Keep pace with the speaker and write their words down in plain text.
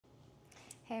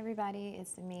Hey everybody,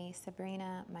 it's me,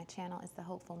 Sabrina. My channel is The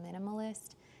Hopeful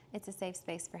Minimalist. It's a safe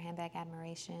space for handbag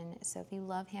admiration. So if you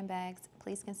love handbags,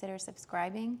 please consider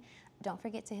subscribing. Don't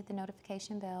forget to hit the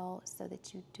notification bell so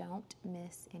that you don't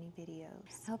miss any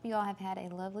videos. I hope you all have had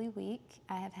a lovely week.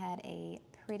 I have had a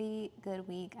pretty good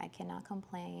week. I cannot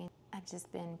complain. I've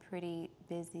just been pretty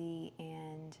busy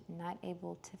and not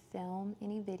able to film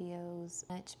any videos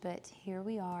much, but here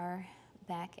we are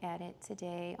back at it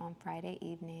today on Friday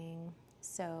evening.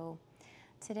 So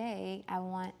today I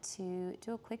want to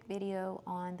do a quick video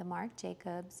on the Marc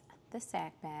Jacobs the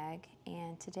SACK bag,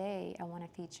 and today I want to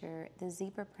feature the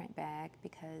zebra print bag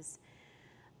because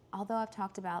although I've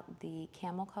talked about the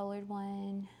camel colored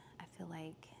one, I feel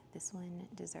like this one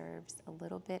deserves a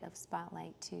little bit of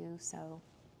spotlight too, so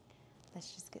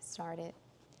let's just get started.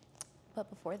 But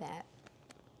before that,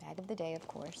 bag of the day, of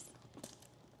course,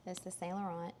 is the Saint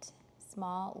Laurent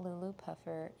Small Lulu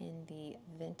Puffer in the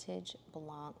Vintage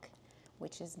Blanc,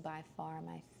 which is by far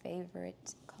my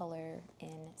favorite color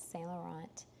in Saint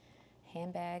Laurent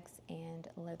handbags and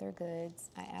leather goods.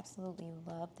 I absolutely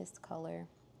love this color.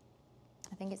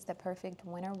 I think it's the perfect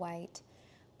winter white,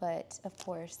 but of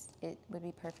course it would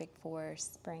be perfect for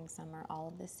spring, summer, all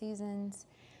of the seasons.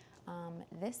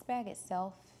 This bag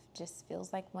itself just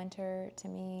feels like winter to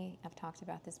me. I've talked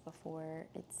about this before.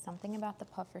 It's something about the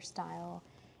puffer style.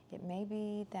 It may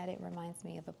be that it reminds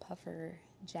me of a puffer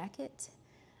jacket.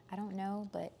 I don't know,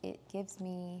 but it gives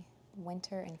me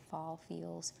winter and fall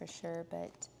feels for sure.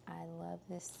 But I love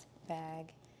this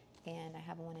bag, and I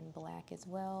have one in black as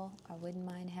well. I wouldn't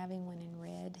mind having one in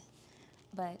red,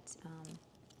 but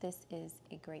this is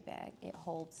a great bag. It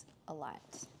holds a lot.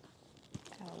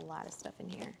 Got a lot of stuff in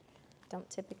here. Don't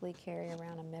typically carry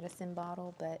around a medicine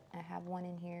bottle, but I have one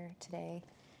in here today,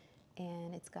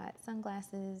 and it's got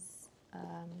sunglasses.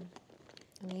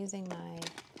 I'm using my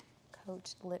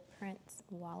Coach Lip Prints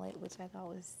wallet, which I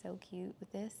thought was so cute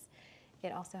with this.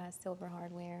 It also has silver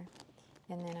hardware,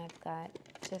 and then I've got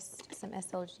just some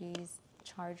SLGs,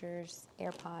 chargers,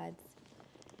 AirPods,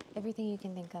 everything you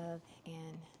can think of,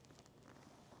 and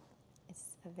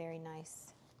it's a very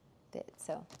nice fit.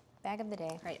 So, bag of the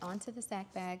day. Right, on to the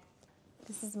SACK bag.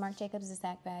 This is Marc Jacobs the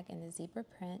SACK bag in the zebra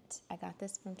print. I got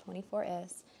this from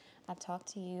 24S. I've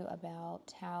talked to you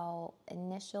about how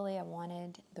initially I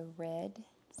wanted the red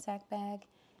SACK bag.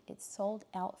 It sold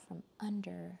out from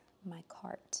under my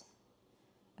cart.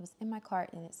 It was in my cart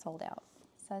and it sold out.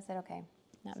 So I said, okay,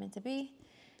 not meant to be.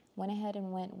 Went ahead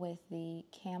and went with the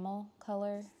camel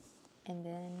color, and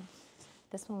then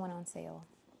this one went on sale.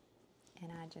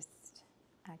 And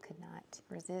I could not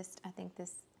resist. I think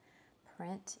this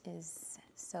print is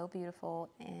so beautiful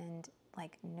and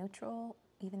like neutral,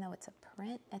 even though it's a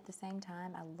print at the same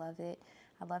time. I love it.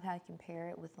 I love how you can pair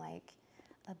it with like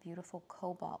a beautiful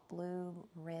cobalt blue,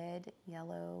 red,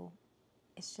 yellow.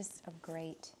 It's just a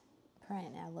great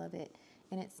print. I love it.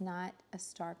 And it's not a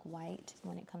stark white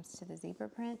when it comes to the zebra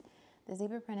print. The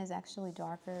zebra print is actually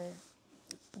darker.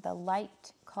 The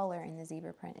light color in the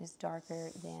zebra print is darker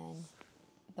than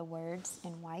the words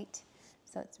in white.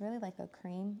 So it's really like a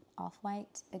cream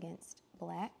off-white against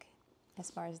black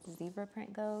as far as the zebra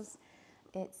print goes.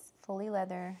 It's fully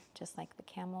leather, just like the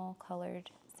camel colored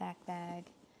SACK bag.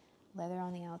 Leather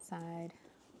on the outside,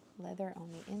 leather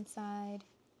on the inside,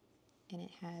 and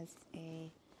it has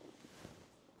a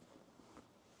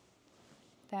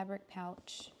fabric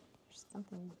pouch. There's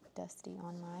something dusty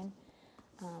on mine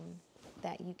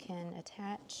that you can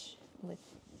attach with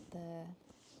the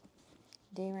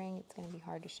D-ring. It's going to be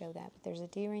hard to show that, but there's a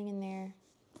D-ring in there.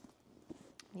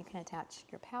 You can attach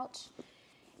your pouch,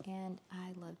 and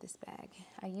I love this bag.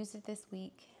 I used it this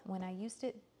week. When I used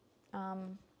it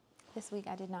this week,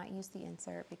 I did not use the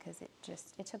insert because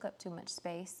it took up too much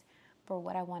space for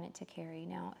what I wanted to carry.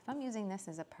 Now, if I'm using this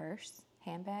as a purse,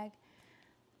 handbag,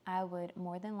 I would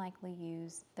more than likely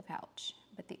use the pouch.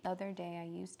 But the other day I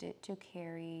used it to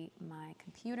carry my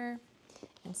computer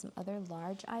and some other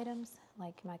large items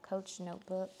like my Coach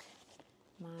notebook,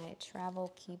 my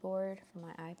travel keyboard for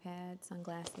my iPad,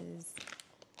 sunglasses,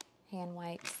 hand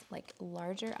wipes, like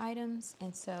larger items.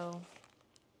 And so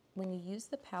when you use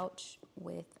the pouch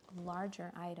with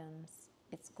larger items,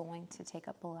 it's going to take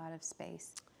up a lot of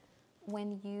space.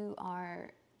 When you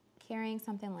are carrying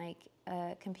something like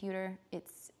a computer,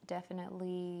 it's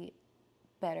definitely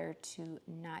better to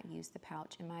not use the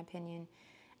pouch, in my opinion.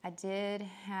 I did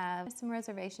have some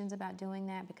reservations about doing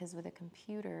that because with a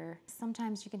computer,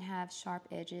 sometimes you can have sharp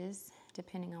edges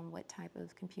depending on what type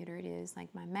of computer it is.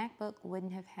 Like my MacBook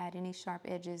wouldn't have had any sharp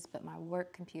edges, but my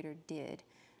work computer did.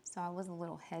 So I was a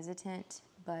little hesitant,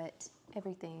 but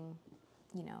everything,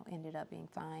 ended up being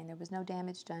fine. There was no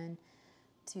damage done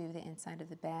to the inside of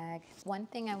the bag. One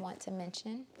thing I want to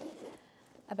mention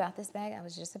about this bag, I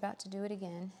was just about to do it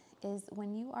again, is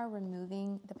when you are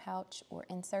removing the pouch or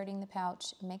inserting the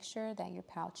pouch, make sure that your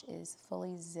pouch is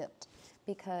fully zipped,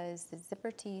 because the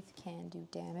zipper teeth can do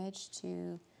damage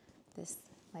to this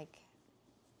like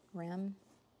rim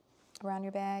around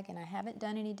your bag. And I haven't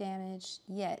done any damage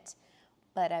yet,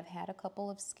 but I've had a couple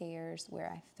of scares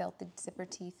where I felt the zipper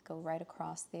teeth go right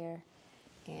across there,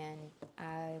 and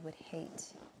I would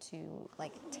hate to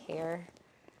like tear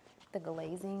the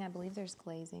glazing. I believe there's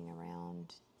glazing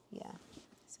around, yeah.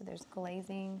 So there's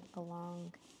glazing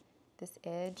along this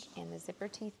edge, and the zipper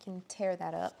teeth can tear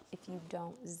that up if you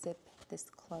don't zip this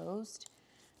closed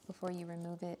before you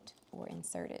remove it or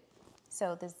insert it.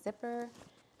 So the zipper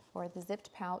or the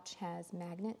zipped pouch has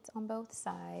magnets on both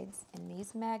sides, and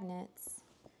these magnets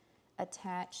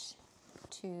attach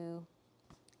to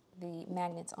the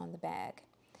magnets on the bag.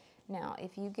 Now,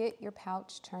 if you get your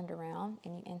pouch turned around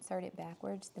and you insert it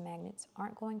backwards, the magnets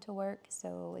aren't going to work,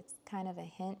 so it's kind of a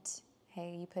hint,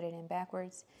 hey, you put it in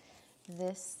backwards.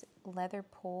 This leather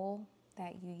pull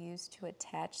that you use to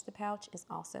attach the pouch is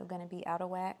also going to be out of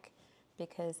whack,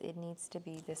 because it needs to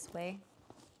be this way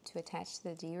to attach to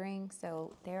the D-ring.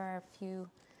 So there are a few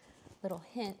little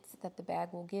hints that the bag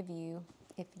will give you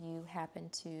if you happen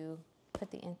to put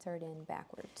the insert in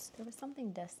backwards. There was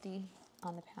something dusty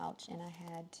on the pouch and I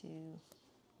had to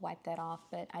wipe that off,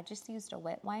 but I just used a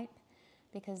wet wipe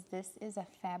because this is a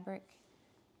fabric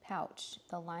pouch.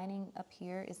 The lining up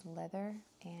here is leather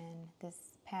and this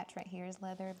patch right here is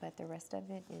leather, but the rest of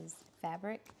it is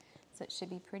fabric. So it should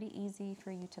be pretty easy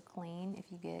for you to clean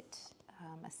if you get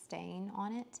a stain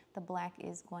on it. The black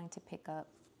is going to pick up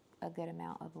a good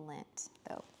amount of lint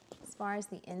though. As far as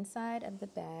the inside of the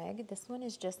bag, this one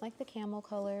is just like the camel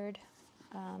colored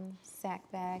sack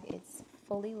bag. It's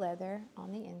fully leather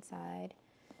on the inside.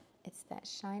 It's that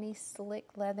shiny, slick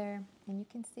leather, and you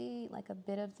can see like a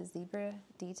bit of the zebra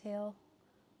detail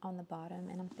on the bottom.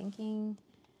 And I'm thinking,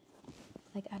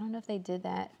 like, I don't know if they did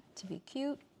that to be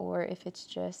cute or if it's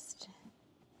just,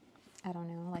 I don't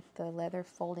know, like the leather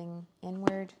folding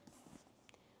inward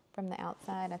from the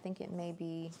outside. I think it may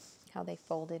be how they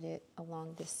folded it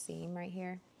along this seam right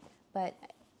here. But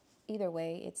either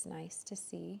way, it's nice to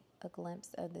see a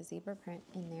glimpse of the zebra print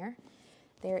in there.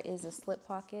 There is a slip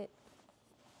pocket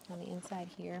on the inside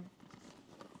here.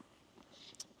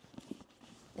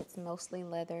 It's mostly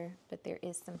leather, but there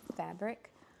is some fabric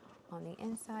on the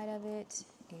inside of it,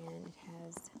 and it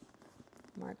has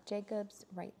Marc Jacobs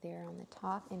right there on the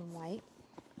top in white.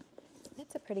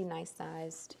 It's a pretty nice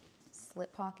sized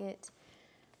slip pocket.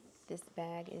 This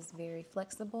bag is very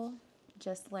flexible,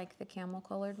 just like the camel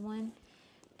colored one.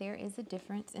 There is a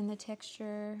difference in the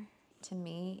texture. To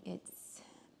me, it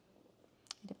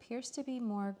appears to be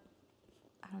more,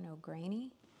 I don't know,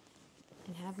 grainy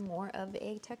and have more of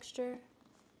a texture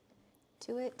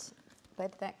to it,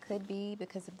 but that could be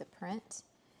because of the print.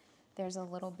 There's a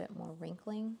little bit more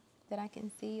wrinkling that I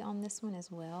can see on this one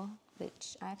as well,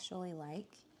 which I actually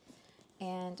like.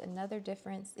 And another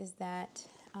difference is that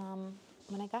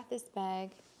when I got this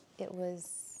bag, it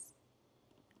was,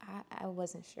 I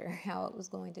wasn't sure how it was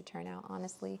going to turn out,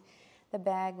 honestly. The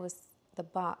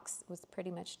box was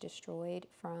pretty much destroyed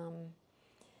from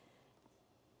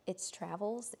its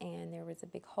travels, and there was a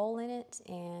big hole in it,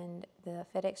 and the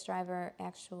FedEx driver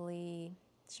actually,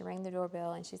 she rang the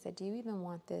doorbell and she said, do you even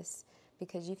want this?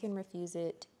 Because you can refuse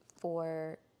it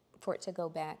for it to go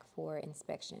back for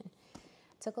inspection.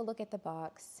 Took a look at the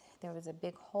box. There was a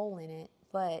big hole in it,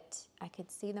 but I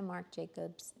could see the Marc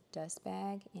Jacobs dust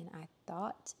bag, and I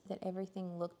thought that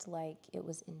everything looked like it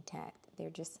was intact. There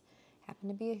just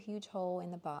happened to be a huge hole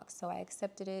in the box, so I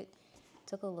accepted it,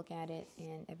 took a look at it,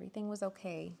 and everything was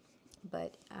okay,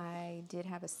 but I did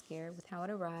have a scare with how it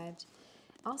arrived.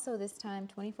 Also, this time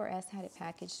 24S had it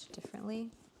packaged differently.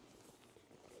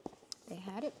 They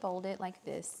had it folded like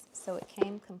this, so it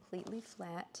came completely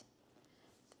flat.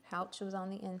 The pouch was on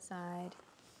the inside,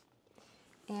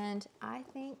 and I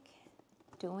think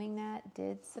doing that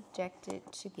did subject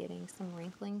it to getting some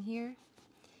wrinkling here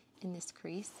in this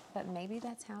crease, but maybe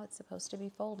that's how it's supposed to be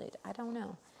folded. I don't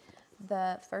know.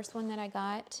 The first one that I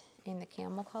got in the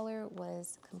camel color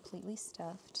was completely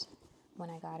stuffed when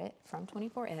I got it from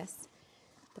 24S.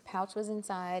 The pouch was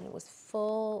inside. It was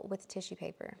full with tissue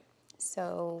paper.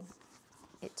 So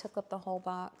it took up the whole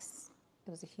box.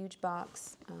 It was a huge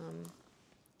box,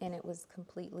 and it was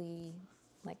completely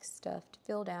like stuffed,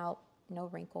 filled out, no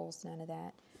wrinkles, none of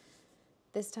that.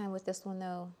 This time with this one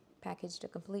though, packaged a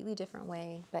completely different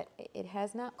way, but it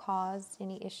has not caused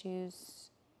any issues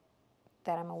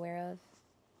that I'm aware of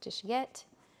just yet.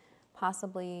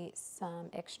 possibly some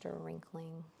extra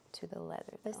wrinkling to the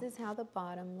leather. This is how the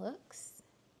bottom looks.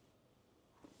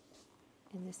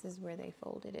 And this is where they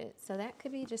folded it. So that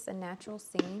could be just a natural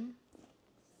seam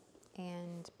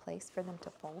and place for them to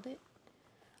fold it.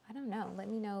 I don't know. Let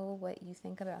me know what you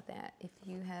think about that. If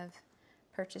you have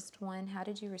purchased one, how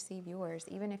did you receive yours?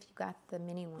 Even if you got the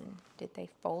mini one, did they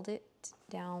fold it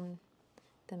down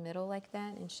the middle like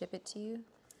that and ship it to you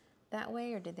that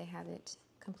way, or did they have it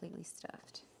completely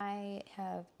stuffed? I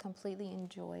have completely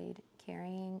enjoyed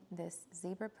carrying this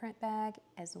zebra print bag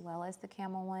as well as the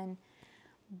camel one.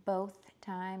 Both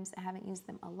times I haven't used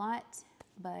them a lot,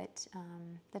 but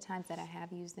the times that I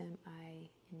have used them, I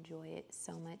enjoy it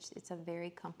so much. It's a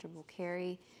very comfortable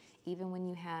carry. Even when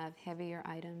you have heavier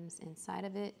items inside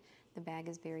of it, the bag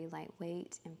is very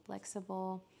lightweight and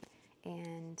flexible,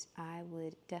 and I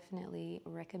would definitely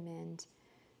recommend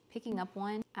picking up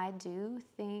one. I do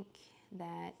think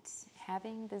that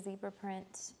having the zebra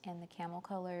print and the camel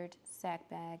colored sack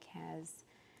bag has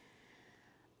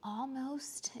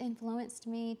almost influenced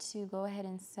me to go ahead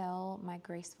and sell my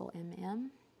Graceful MM,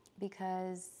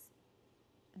 because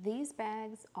these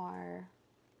bags are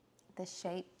the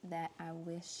shape that I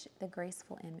wish the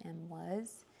Graceful MM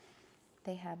was.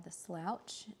 They have the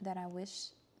slouch that I wish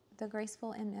the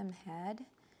Graceful MM had.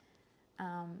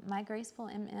 My Graceful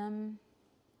MM,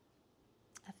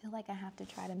 I feel like I have to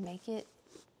try to make it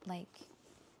like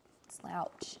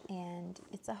slouch, and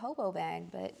it's a hobo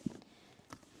bag, but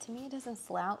to me it doesn't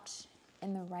slouch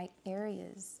in the right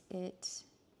areas. I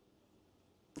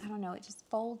don't know, it just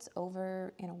folds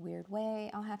over in a weird way.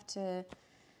 I'll have to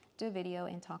do a video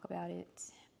and talk about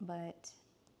it, but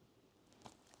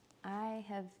I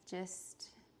have just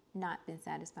not been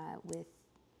satisfied with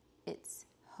its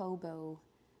hobo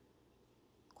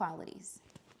qualities.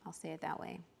 I'll say it that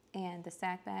way. And the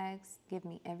sack bags give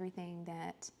me everything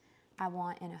that I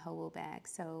want in a hobo bag.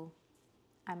 So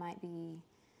I might be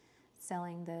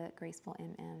selling the Graceful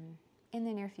MM in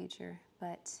the near future.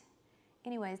 But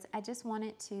anyways, I just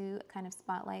wanted to kind of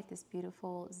spotlight this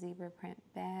beautiful zebra print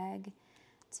bag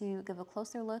to give a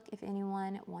closer look if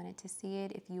anyone wanted to see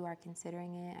it. If you are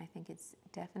considering it, I think it's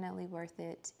definitely worth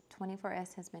it.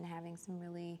 24S has been having some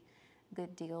really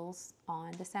good deals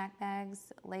on the sack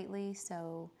bags lately,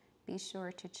 so be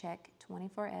sure to check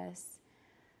 24S.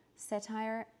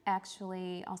 Satire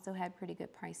actually also had pretty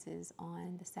good prices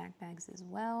on the sack bags as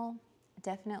well.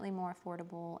 Definitely more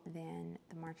affordable than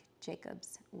the Marc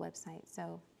Jacobs website.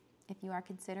 So if you are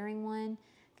considering one,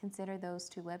 consider those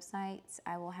two websites.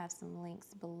 I will have some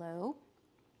links below.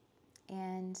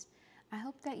 And I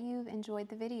hope that you've enjoyed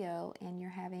the video and you're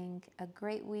having a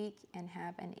great week and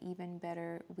have an even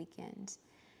better weekend.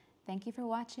 Thank you for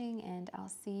watching, and I'll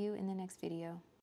see you in the next video.